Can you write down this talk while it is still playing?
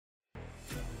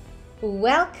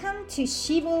Welcome to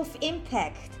She-Wolf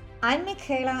Impact. I'm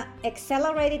Michaela,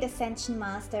 Accelerated Ascension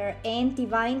Master and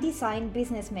Divine Design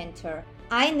Business Mentor.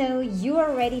 I know you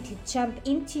are ready to jump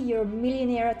into your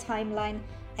millionaire timeline,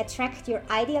 attract your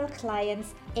ideal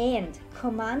clients, and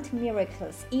command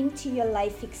miracles into your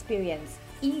life experience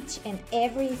each and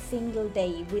every single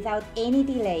day without any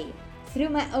delay. Through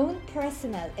my own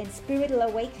personal and spiritual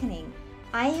awakening,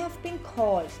 I have been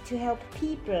called to help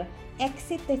people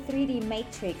exit the 3D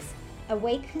matrix,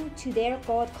 awaken to their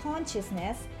God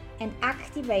consciousness, and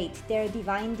activate their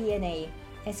divine DNA,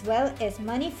 as well as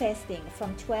manifesting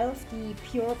from 12D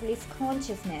pure bliss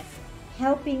consciousness,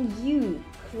 helping you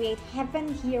create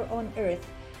heaven here on earth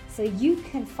so you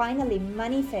can finally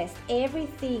manifest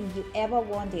everything you ever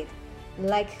wanted,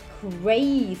 like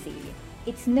crazy.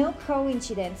 It's no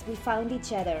coincidence we found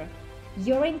each other.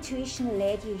 Your intuition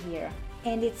led you here,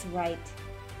 and it's right.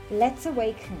 Let's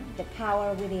awaken the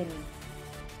power within.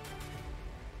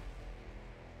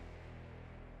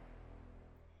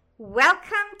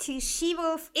 Welcome to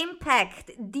She-Wolf Impact,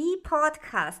 the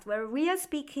podcast where we are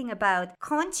speaking about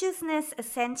consciousness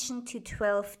ascension to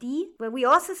 12D, where we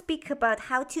also speak about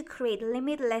how to create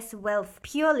limitless wealth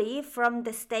purely from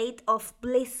the state of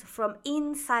bliss from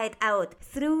inside out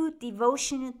through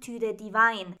devotion to the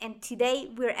divine. And today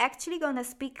we're actually going to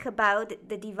speak about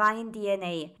the divine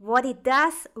DNA, what it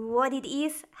does, what it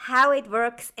is, how it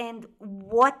works, and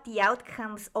what the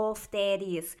outcomes of that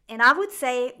is. And I would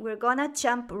say we're going to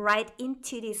jump right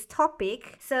into this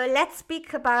topic. So let's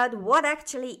speak about what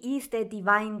actually is the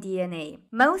divine DNA.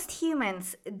 Most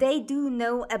humans, they do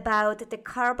know about the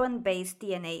carbon-based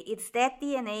DNA. It's that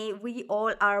DNA we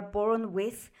all are born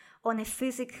with on a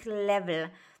physical level.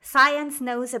 Science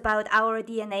knows about our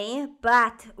DNA,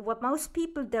 but what most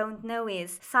people don't know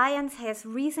is science has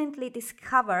recently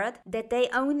discovered that they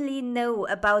only know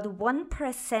about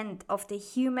 1% of the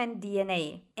human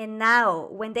DNA. And now,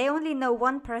 when they only know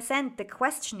 1%, the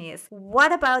question is,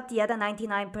 what about the other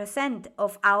 99%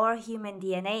 of our human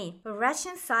DNA?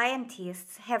 Russian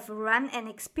scientists have run an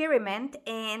experiment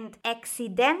and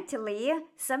accidentally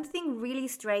something really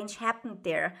strange happened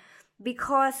there.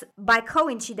 Because by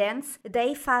coincidence,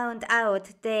 they found out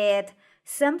that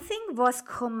something was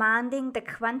commanding the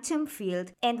quantum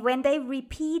field, and when they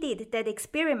repeated that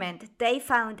experiment, they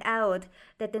found out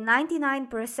that the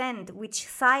 99% which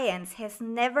science has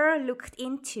never looked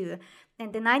into,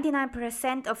 and the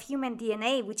 99% of human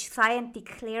DNA which science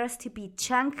declares to be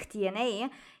junk DNA,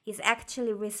 is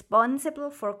actually responsible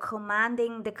for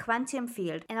commanding the quantum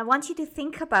field. And I want you to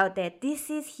think about that. This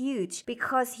is huge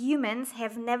because humans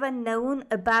have never known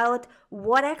about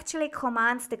what actually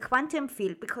commands the quantum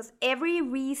field, because every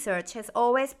research has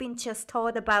always been just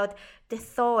taught about the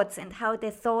thoughts and how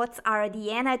the thoughts are the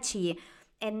energy.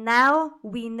 And now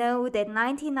we know that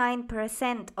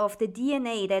 99% of the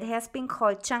DNA that has been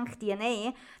called junk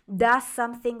DNA does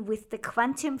something with the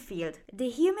quantum field. The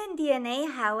human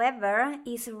DNA, however,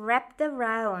 is wrapped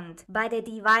around by the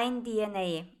divine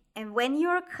DNA. And when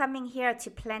you're coming here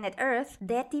to planet Earth,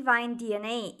 that divine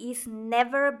DNA is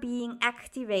never being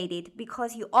activated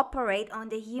because you operate on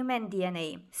the human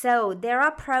DNA. So there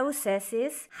are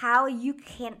processes how you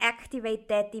can activate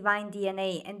that divine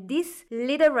DNA. And this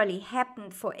literally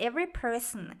happened for every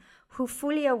person who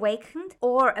fully awakened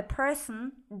or a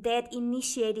person that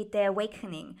initiated the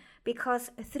awakening. Because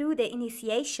through the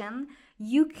initiation,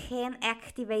 you can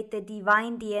activate the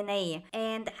divine DNA.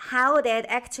 And how that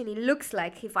actually looks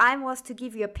like, if I was to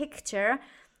give you a picture,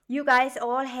 you guys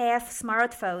all have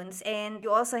smartphones and you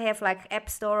also have like app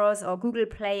stores or Google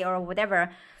Play or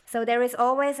whatever. So there is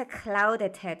always a cloud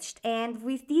attached. And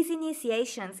with these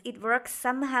initiations, it works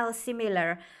somehow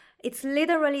similar. It's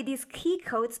literally these key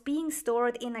codes being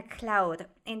stored in a cloud,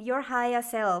 and your higher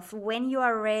self, when you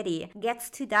are ready, gets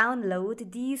to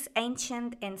download these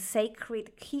ancient and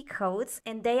sacred key codes,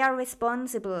 and they are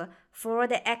responsible for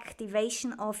the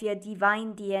activation of your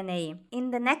divine DNA.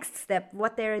 In the next step,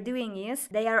 what they are doing is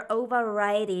they are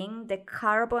overriding the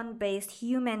carbon-based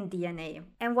human DNA.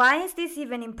 And why is this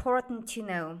even important to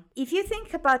know? If you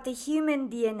think about the human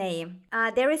DNA,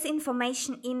 there is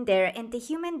information in there, and the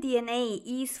human DNA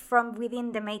is from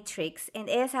within the matrix. And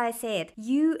as I said,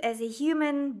 you as a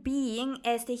human being,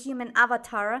 as the human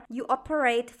avatar, you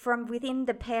operate from within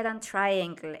the pattern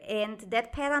triangle. And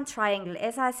that pattern triangle,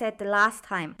 as I said the last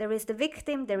time, there is the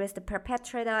victim, there is the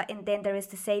perpetrator, and then there is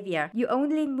the savior. You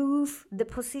only move the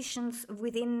positions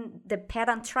within the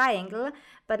pattern triangle,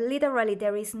 but literally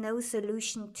there is no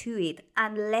solution to it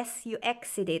unless you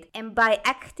exit it. And by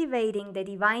activating the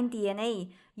divine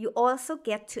DNA, you also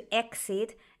get to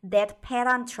exit that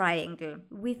pattern triangle.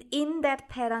 Within that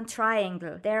pattern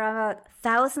triangle, there are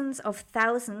thousands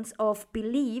of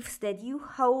beliefs that you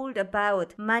hold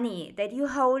about money, that you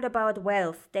hold about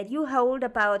wealth, that you hold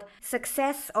about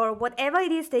success, or whatever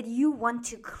it is that you want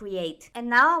to create. And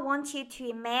now I want you to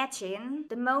imagine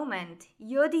the moment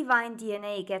your divine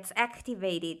DNA gets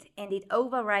activated and it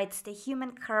overrides the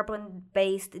human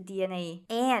carbon-based DNA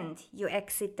and you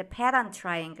exit the pattern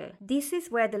triangle. This is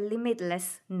where the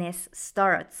limitlessness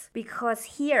starts, because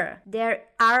here there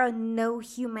are no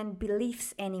human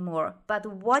beliefs anymore, but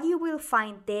what you will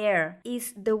find there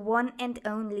is the one and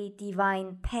only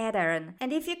divine pattern.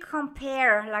 And if you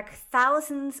compare like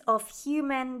thousands of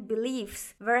human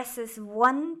beliefs versus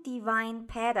one divine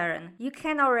pattern, you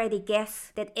can already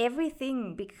guess that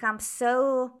everything becomes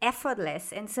so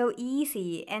effortless and so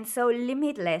easy and so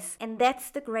limitless. And that's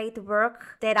the great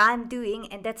work that I'm doing,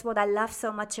 and that's what I love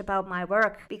so much about my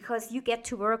work, because you get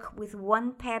to work with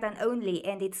one pattern only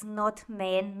and it's not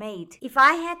man-made. If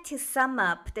I had to sum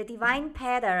up the divine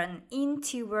pattern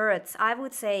into words, I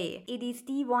would say it is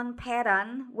the one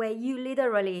pattern where you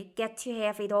literally get to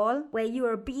have it all, where you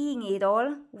are being it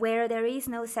all, where there is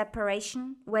no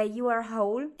separation, where you are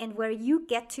whole, and where you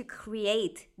get to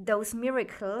create those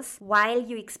miracles while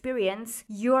you experience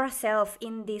yourself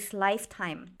in this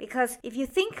lifetime. Because if you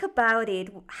think about it,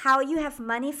 how you have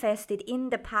manifested in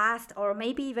the past or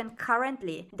maybe even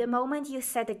currently, the moment you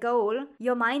set a goal,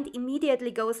 your mind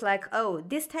immediately goes like, oh,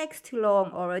 this takes too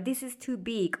long, or this is too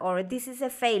big, or this is a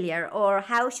failure, or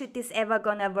how should this ever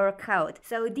gonna work out?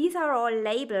 So these are all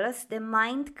labels the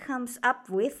mind comes up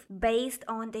with based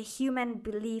on the human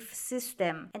belief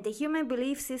system. And the human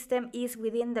belief system is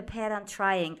within the pattern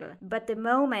triangle. But the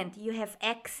moment you have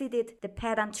exited the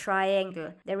pattern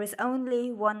triangle, there is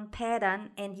only one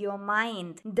pattern, and your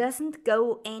mind doesn't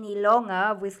go any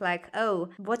longer with like, oh,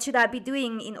 what should I be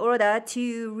doing in order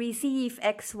to receive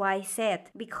X, Y, Z?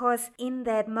 Because in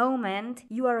that moment,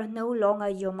 you are no longer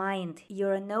your mind. You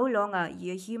are no longer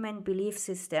your human belief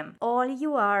system. All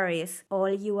you are is all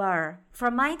you are.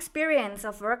 From my experience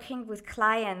of working with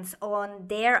clients on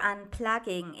their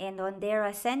unplugging and on their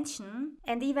ascension,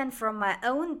 and even from my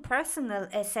own personal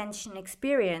ascension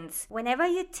experience, whenever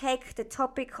you take the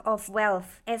topic of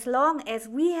wealth, as long as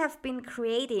we have been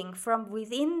creating from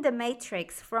within the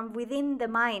matrix, from within the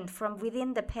mind, from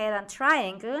within the pattern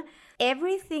triangle,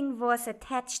 everything was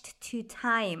attached to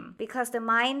time, because the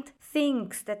mind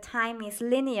thinks that time is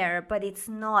linear, but it's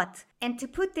not. And to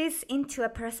put this into a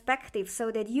perspective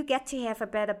so that you get to have a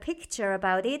better picture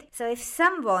about it, so if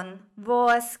someone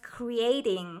was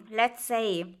creating, let's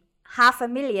say,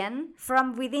 500,000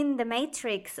 from within the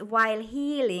matrix while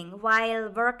healing, while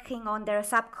working on their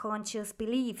subconscious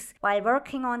beliefs, while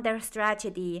working on their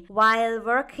strategy, while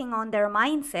working on their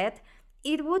mindset,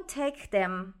 it would take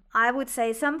them, I would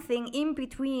say, something in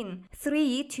between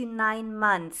 3 to 9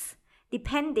 months,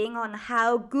 depending on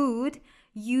how good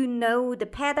you know the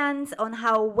patterns, on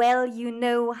how well you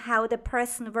know how the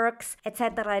person works,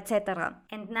 etc., etc.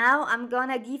 And now I'm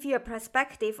gonna give you a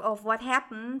perspective of what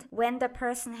happened when the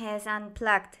person has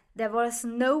unplugged. There was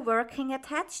no working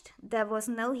attached, there was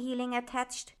no healing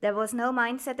attached, there was no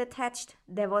mindset attached,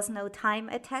 there was no time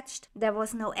attached, there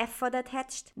was no effort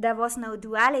attached, there was no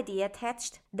duality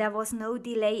attached, there was no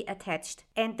delay attached.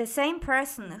 And the same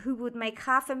person who would make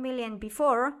 500,000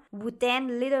 before would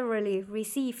then literally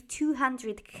receive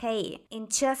 200K in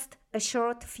just a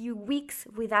short few weeks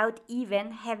without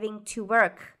even having to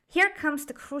work. Here comes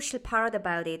the crucial part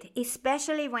about it,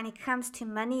 especially when it comes to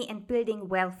money and building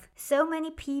wealth. So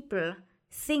many people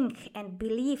think and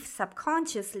believe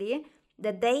subconsciously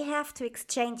that they have to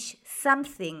exchange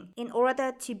something in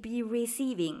order to be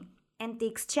receiving. And the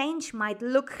exchange might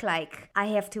look like, I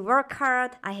have to work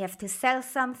hard, I have to sell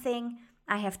something,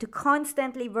 I have to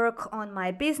constantly work on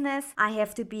my business, I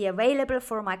have to be available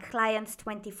for my clients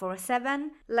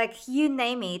 24/7. Like, you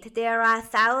name it, there are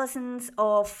thousands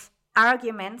of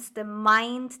arguments the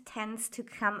mind tends to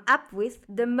come up with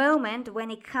the moment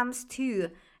when it comes to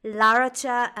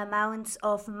larger amounts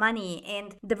of money.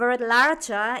 And the word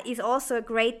larger is also a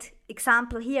great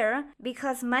example here,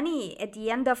 because money at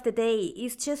the end of the day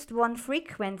is just one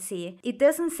frequency. It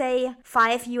doesn't say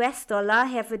 $5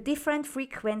 have a different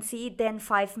frequency than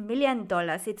 $5 million.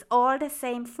 It's all the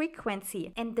same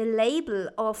frequency. And the label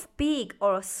of big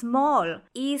or small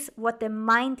is what the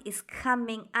mind is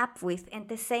coming up with. And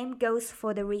the same goes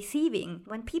for the receiving.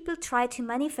 When people try to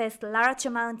manifest large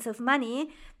amounts of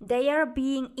money, they are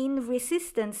being in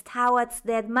resistance towards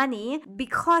that money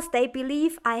because they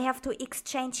believe I have to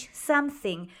exchange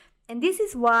something. And this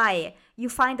is why you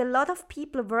find a lot of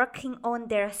people working on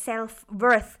their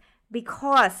self-worth,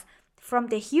 because from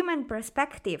the human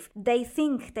perspective, they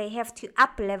think they have to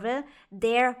up-level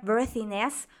their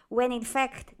worthiness when in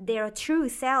fact their true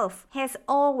self has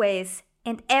always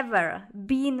and ever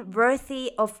been worthy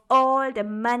of all the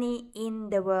money in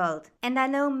the world. And I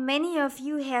know many of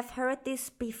you have heard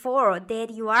this before, that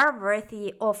you are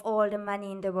worthy of all the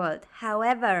money in the world.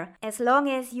 However, as long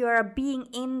as you are being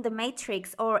in the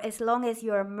matrix, or as long as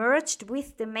you are merged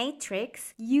with the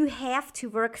matrix, you have to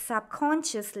work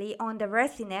subconsciously on the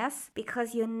worthiness,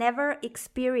 because you never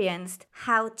experienced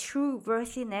how true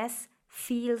worthiness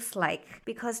feels like.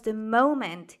 Because the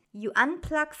moment you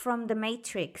unplug from the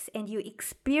matrix and you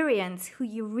experience who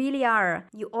you really are,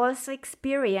 you also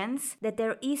experience that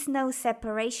there is no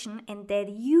separation, and that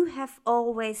you have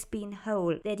always been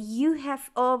whole, that you have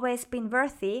always been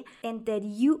worthy, and that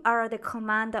you are the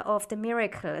commander of the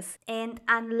miracles. And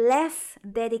unless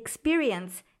that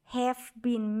experience have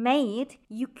been made,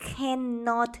 you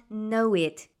cannot know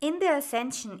it. In the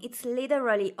ascension, it's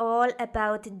literally all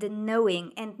about the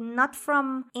knowing, and not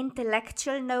from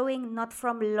intellectual knowing, not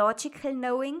from logical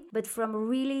knowing, but from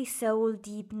really soul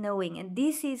deep knowing. And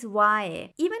this is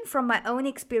why, even from my own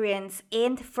experience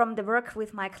and from the work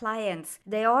with my clients,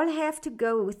 they all have to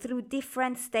go through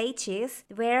different stages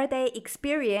where they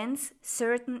experience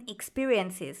certain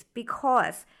experiences,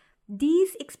 because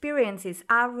these experiences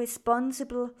are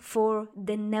responsible for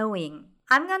the knowing.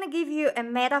 I'm gonna give you a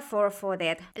metaphor for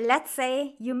that. Let's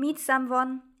say you meet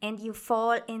someone and you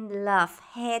fall in love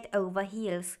head over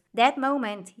heels. That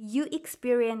moment you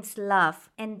experience love,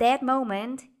 and that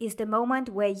moment is the moment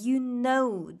where you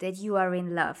know that you are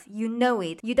in love. You know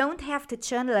it. You don't have to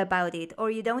journal about it, or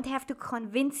you don't have to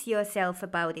convince yourself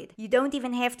about it. You don't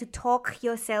even have to talk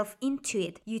yourself into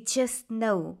it. You just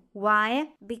know. Why?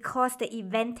 Because the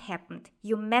event happened.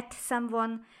 You met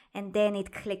someone and then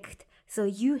it clicked. So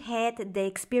you had the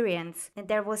experience, and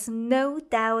there was no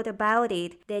doubt about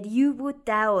it that you would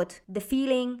doubt the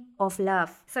feeling of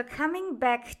love. So coming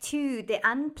back to the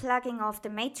unplugging of the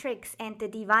matrix and the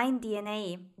divine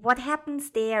DNA, what happens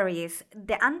there is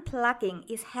the unplugging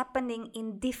is happening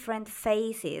in different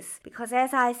phases, because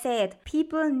as I said,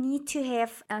 people need to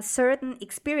have certain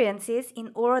experiences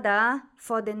in order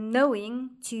for the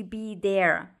knowing to be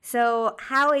there. So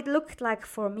how it looked like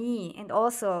for me, and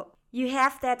also you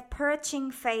have that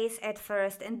purging phase at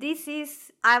first, and this is,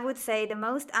 I would say, the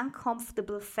most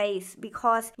uncomfortable phase,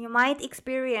 because you might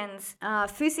experience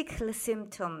physical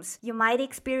symptoms, you might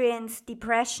experience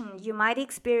depression, you might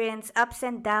experience ups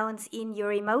and downs in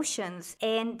your emotions.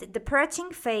 And the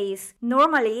purging phase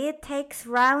normally takes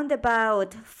round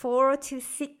about 4 to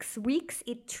 6 weeks.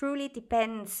 It truly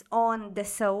depends on the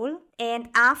soul. And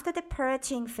after the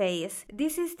purging phase,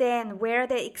 this is then where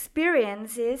the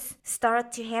experiences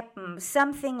start to happen.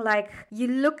 Something like you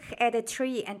look at a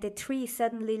tree and the tree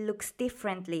suddenly looks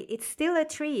differently. It's still a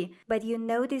tree, but you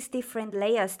notice different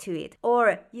layers to it.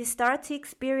 Or you start to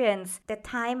experience that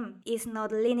time is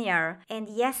not linear. And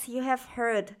yes, you have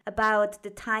heard about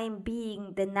the time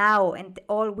being the now, and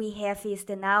all we have is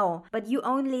the now. But you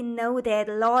only know that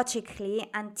logically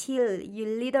until you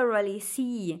literally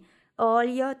see all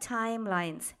your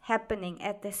timelines happening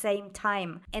at the same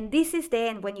time. And this is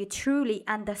then when you truly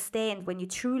understand, when you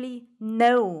truly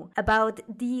know about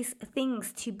these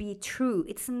things to be true.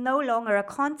 It's no longer a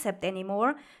concept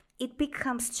anymore. It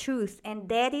becomes truth, and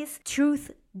that is truth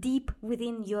deep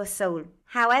within your soul.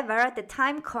 However, the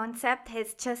time concept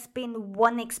has just been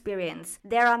one experience.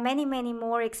 There are many, many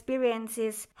more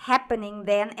experiences happening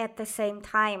then at the same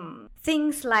time.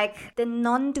 Things like the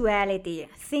non-duality,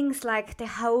 things like the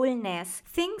wholeness,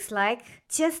 things like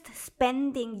just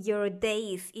spending your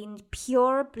days in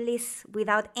pure bliss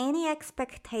without any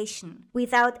expectation,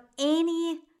 without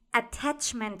any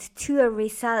attachment to a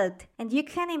result. And you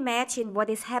can imagine what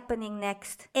is happening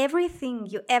next. Everything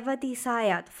you ever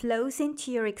desired flows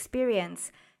into your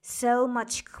experience so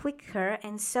much quicker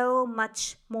and so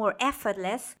much more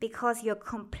effortless, because you're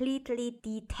completely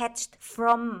detached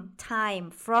from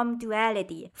time, from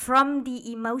duality, from the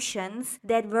emotions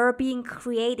that were being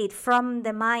created from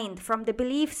the mind, from the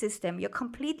belief system. You're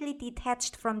completely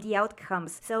detached from the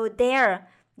outcomes. So there,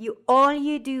 all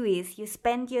you do is you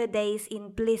spend your days in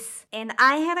bliss. And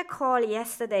I had a call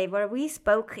yesterday where we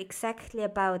spoke exactly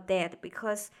about that,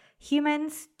 because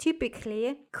humans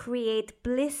typically create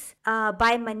bliss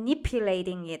by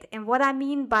manipulating it. And what I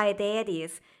mean by that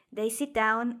is they sit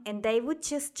down and they would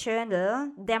just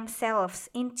journal themselves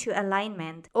into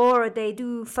alignment, or they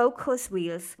do focus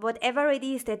wheels, whatever it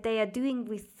is that they are doing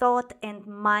with thought and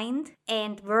mind,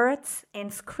 and words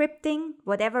and scripting,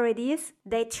 whatever it is,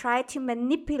 they try to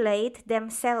manipulate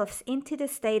themselves into the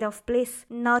state of bliss,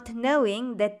 not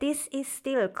knowing that this is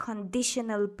still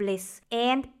conditional bliss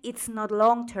and it's not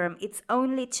long term, it's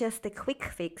only just a quick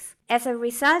fix. As a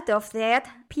result of that,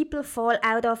 people fall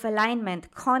out of alignment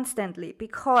constantly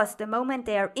because the moment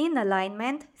they are in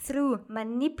alignment through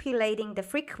manipulating the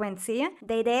frequency,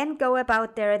 they then go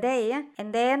about their day,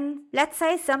 and then let's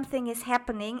say something is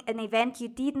happening, an event you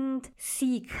didn't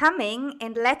see coming,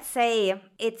 and let's say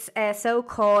it's a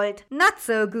so-called not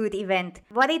so good event.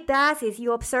 What it does is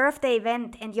you observe the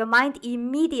event and your mind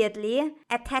immediately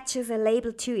attaches a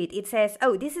label to it. It says,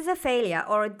 oh, this is a failure,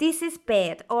 or this is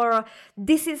bad, or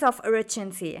this is of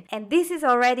urgency. And this is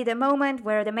already the moment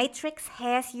where the matrix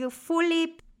has you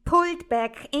fully pulled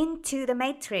back into the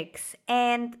matrix.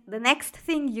 And the next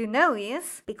thing you know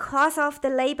is, because of the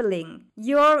labeling,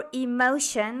 your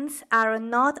emotions are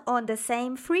not on the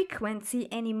same frequency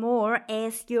anymore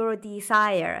as your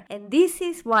desire. And this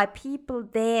is why people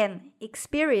then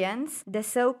experience the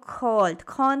so-called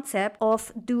concept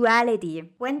of duality.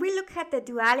 When we look at the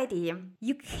duality,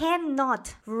 you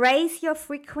cannot raise your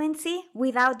frequency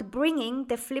without bringing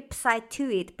the flip side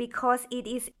to it, because it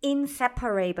is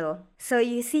inseparable. So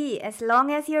you see, as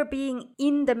long as you're being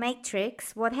in the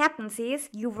matrix, what happens is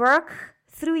you work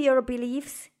through your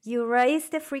beliefs, you raise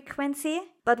the frequency,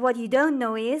 but what you don't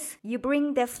know is you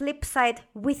bring the flip side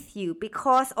with you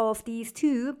because of these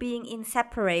two being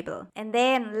inseparable. And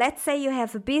then let's say you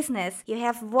have a business, you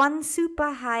have one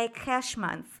super high cash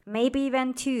month, maybe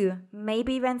even two,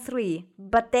 maybe even three,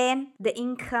 but then the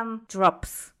income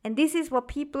drops. And this is what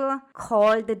people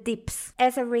call the dips.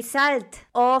 As a result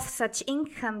of such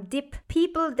income dip,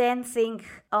 people then think,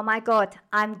 oh my God,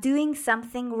 I'm doing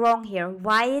something wrong here.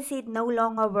 Why is it no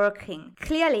longer working?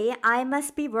 Clearly, I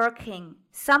must be working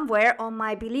somewhere on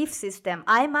my belief system.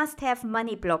 I must have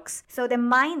money blocks. So the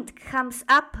mind comes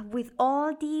up with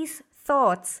all these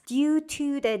thoughts due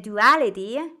to the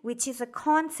duality, which is a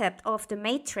concept of the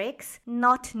matrix,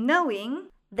 not knowing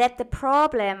that the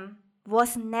problem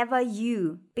was never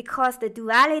you, because the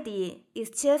duality is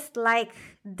just like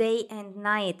day and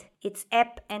night. It's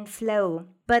ebb and flow.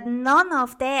 But none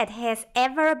of that has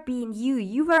ever been you.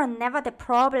 You were never the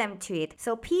problem to it.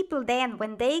 So people then,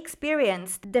 when they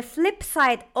experienced the flip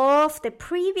side of the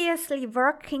previously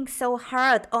working so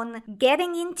hard on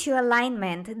getting into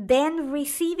alignment, then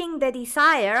receiving the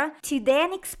desire to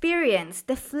then experience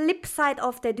the flip side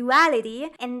of the duality,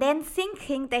 and then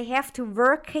thinking they have to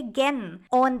work again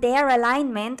on their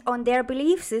alignment, on their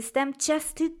belief system,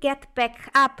 just to get back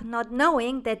up, not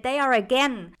knowing that they are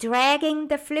again dragging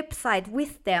the flip side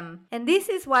with them. And this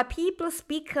is why people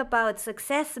speak about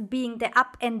success being the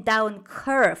up and down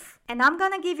curve. And I'm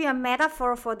gonna give you a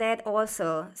metaphor for that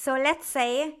also. So let's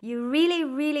say you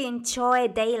really enjoy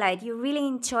daylight, you really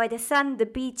enjoy the sun, the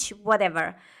beach,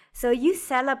 whatever. So you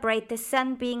celebrate the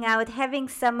sun being out, having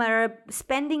summer,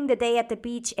 spending the day at the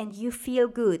beach, and you feel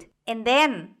good. And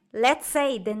then let's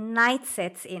say the night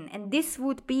sets in, and this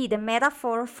would be the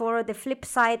metaphor for the flip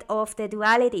side of the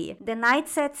duality. The night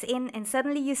sets in and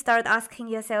suddenly you start asking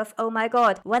yourself, oh my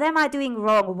God, what am I doing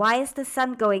wrong? Why is the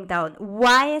sun going down?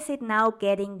 Why is it now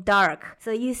getting dark?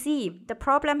 So you see, the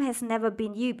problem has never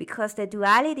been you, because the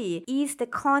duality is the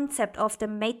concept of the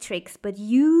matrix, but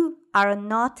you are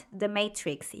not the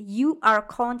matrix. You are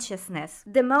consciousness.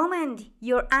 The moment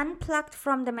you're unplugged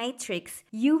from the matrix,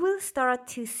 you will start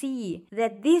to see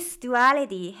that this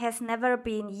duality has never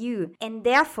been you, and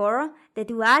therefore the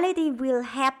duality will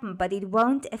happen, but it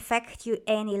won't affect you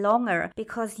any longer,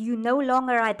 because you no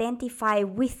longer identify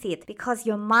with it, because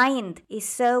your mind is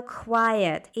so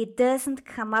quiet. It doesn't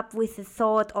come up with the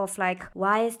thought of like,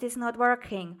 why is this not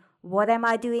working? What am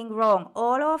I doing wrong?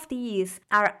 All of these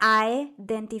are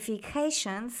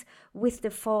identifications with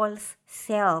the false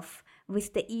self,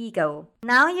 with the ego.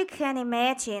 Now you can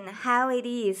imagine how it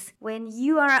is when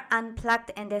you are unplugged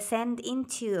and ascend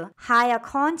into higher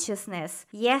consciousness.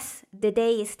 Yes, the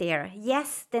day is there.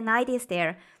 Yes, the night is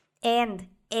there. And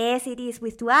as it is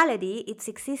with duality, it's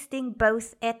existing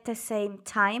both at the same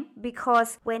time,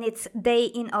 because when it's day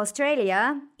in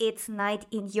Australia, it's night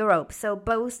in Europe. So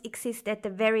both exist at the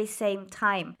very same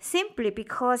time. Simply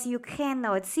because you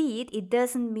cannot see it, it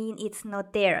doesn't mean it's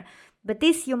not there. But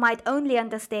this you might only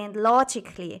understand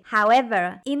logically.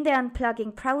 However, in the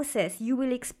unplugging process, you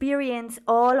will experience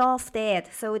all of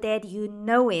that so that you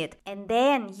know it. And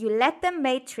then you let the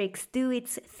matrix do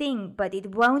its thing, but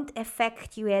it won't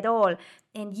affect you at all.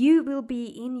 And you will be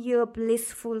in your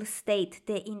blissful state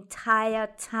the entire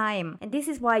time. And this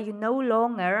is why you no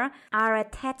longer are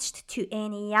attached to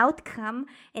any outcome,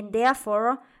 and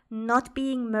therefore not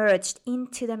being merged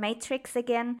into the matrix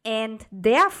again, and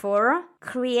therefore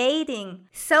creating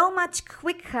so much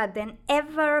quicker than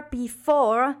ever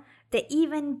before the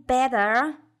even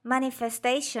better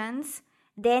manifestations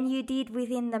than you did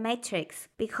within the matrix,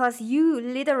 because you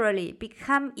literally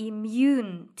become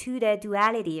immune to the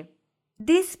duality.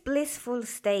 This blissful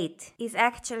state is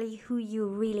actually who you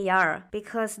really are,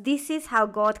 because this is how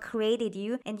God created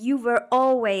you, and you were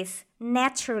always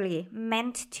naturally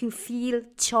meant to feel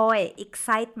joy,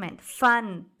 excitement,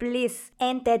 fun, bliss,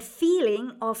 and that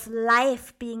feeling of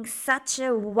life being such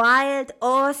a wild,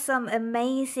 awesome,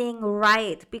 amazing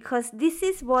ride, because this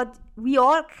is what we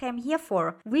all came here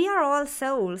for. We are all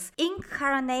souls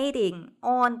incarnating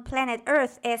on planet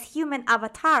Earth as human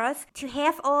avatars to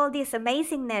have all this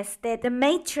amazingness that the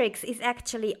Matrix is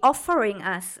actually offering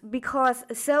us, because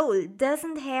soul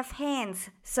doesn't have hands,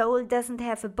 soul doesn't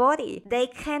have a body, they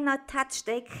cannot touch,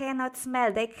 they cannot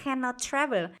smell, they cannot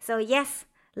travel. So yes,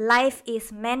 life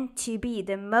is meant to be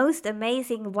the most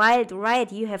amazing wild ride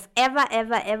you have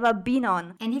ever been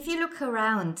on. And if you look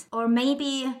around, or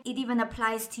maybe it even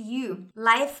applies to you,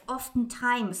 life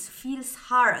oftentimes feels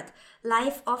hard.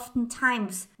 Life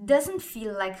oftentimes doesn't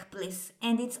feel like bliss,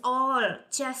 and it's all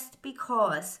just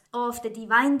because of the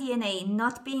divine DNA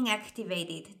not being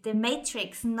activated, the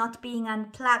matrix not being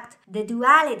unplugged, the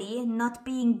duality not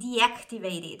being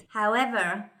deactivated.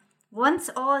 However, once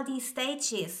all these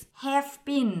stages have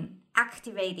been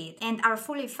activated and are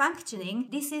fully functioning,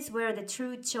 this is where the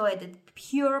true joy, the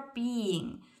pure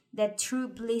being, that true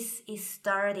bliss is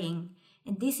starting.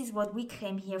 And this is what we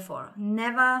came here for.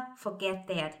 Never forget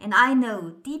that. And I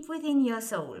know deep within your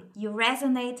soul, you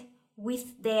resonate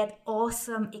with that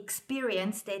awesome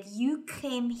experience that you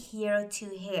came here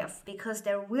to have, because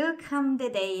there will come the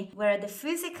day where the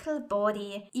physical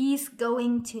body is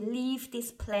going to leave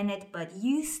this planet, but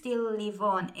you still live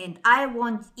on. And I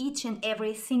want each and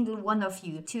every single one of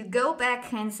you to go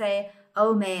back and say,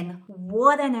 oh man,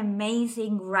 what an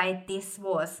amazing ride this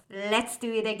was. Let's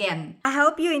do it again. I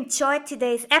hope you enjoyed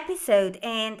today's episode,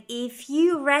 and if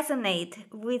you resonate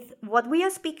with what we are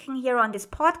speaking here on this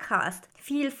podcast,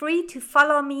 feel free to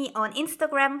follow me on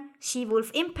Instagram,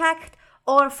 She-Wolf Impact,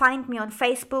 or find me on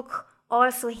Facebook,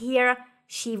 also here,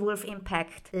 She-Wolf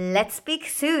Impact. Let's speak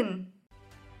soon.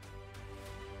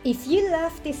 If you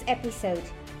love this episode,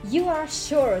 you are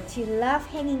sure to love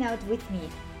hanging out with me.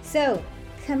 So,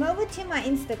 come over to my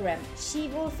Instagram,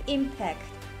 She-Wolf Impact,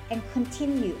 and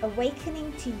continue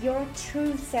awakening to your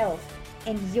true self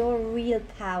and your real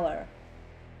power.